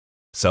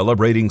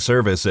Celebrating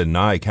service in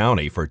Nye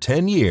County for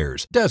 10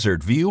 years,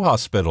 Desert View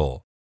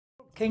Hospital.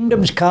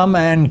 Kingdoms come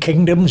and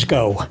kingdoms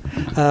go,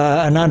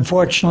 and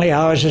unfortunately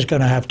ours is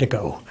going to have to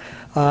go.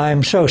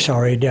 I'm so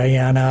sorry,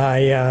 Diana.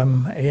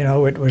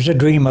 It was a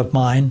dream of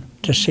mine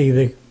to see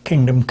the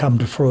kingdom come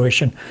to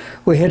fruition.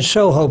 We had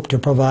so hoped to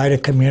provide a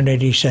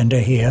community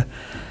center here,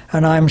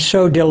 and I'm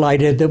so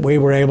delighted that we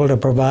were able to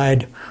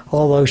provide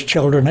all those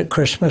children at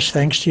Christmas,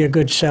 thanks to your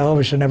good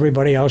selves and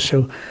everybody else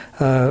who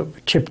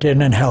chipped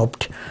in and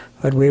helped.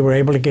 But we were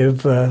able to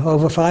give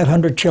over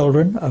 500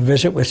 children a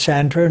visit with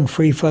Santa and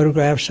free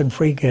photographs and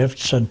free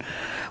gifts. And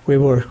we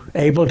were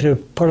able to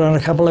put on a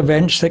couple of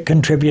events that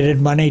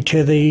contributed money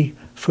to the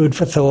Food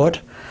for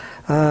Thought.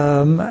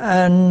 All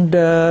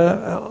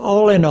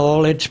in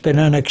all, it's been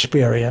an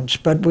experience.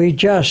 But we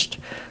just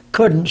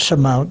couldn't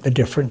surmount the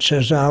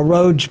differences. Our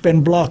road's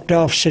been blocked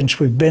off since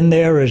we've been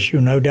there, as you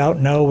no doubt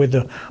know, with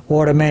the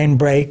water main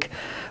break.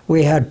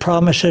 We had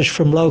promises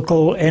from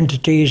local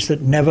entities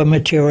that never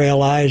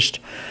materialized,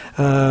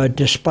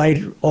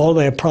 despite all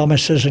their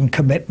promises and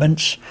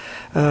commitments.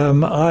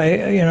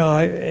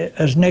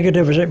 As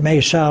negative as it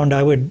may sound,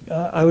 I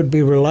would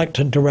be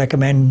reluctant to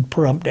recommend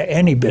Pahrump to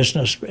any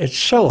business. It's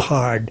so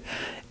hard,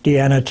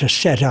 Deanna, to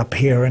set up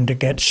here and to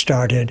get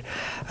started.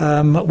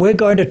 We're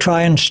going to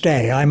try and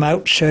stay. I'm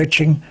out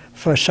searching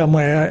for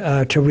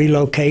somewhere to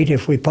relocate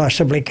if we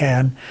possibly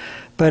can.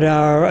 But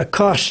our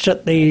costs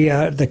at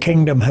the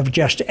kingdom have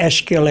just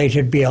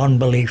escalated beyond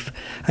belief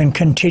and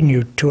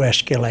continued to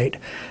escalate.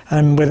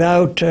 And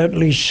without at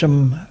least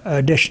some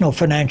additional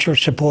financial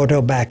support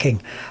or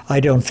backing,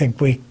 I don't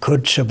think we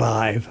could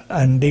survive.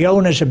 And the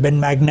owners have been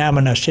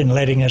magnanimous in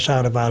letting us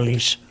out of our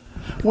lease.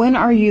 When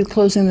are you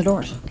closing the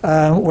doors?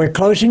 We're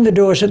closing the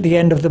doors at the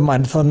end of the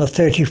month on the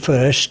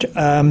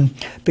 31st.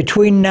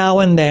 Between now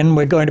and then,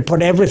 we're going to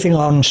put everything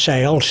on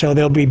sale, so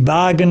there'll be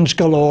bargains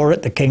galore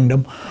at the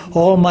Kingdom.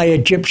 All my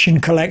Egyptian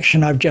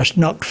collection, I've just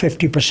knocked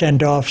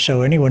 50% off,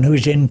 so anyone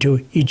who's into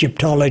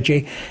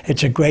Egyptology,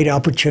 it's a great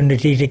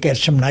opportunity to get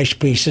some nice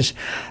pieces.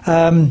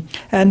 And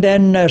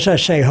then, as I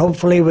say,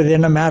 hopefully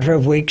within a matter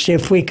of weeks,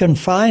 if we can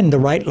find the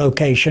right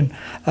location,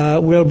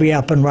 we'll be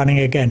up and running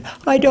again.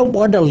 I don't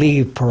want to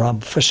leave Pahrump.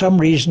 For some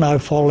reason,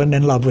 I've fallen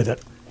in love with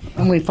it.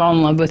 And we fall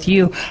in love with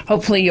you.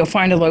 Hopefully you'll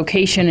find a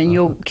location and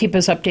you'll keep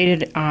us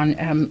updated on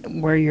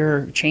where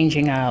you're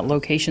changing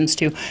locations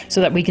to, so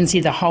that we can see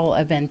the Hall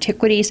of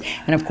Antiquities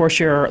and, of course,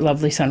 your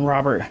lovely son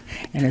Robert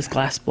and his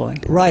glass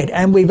blowing. Right,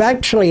 and we've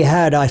actually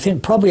had, I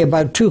think, probably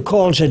about 2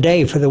 calls a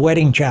day for the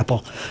wedding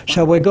chapel.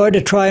 So we're going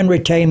to try and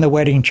retain the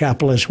wedding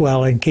chapel as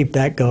well and keep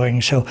that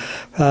going. So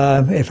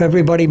if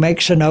everybody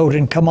makes a note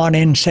and come on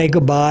in, say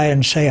goodbye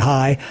and say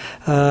hi,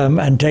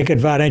 and take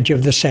advantage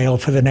of the sale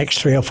for the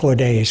next 3 or 4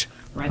 days.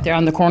 Right there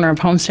on the corner of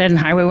Homestead and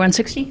Highway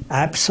 160?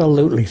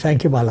 Absolutely.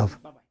 Thank you, my love.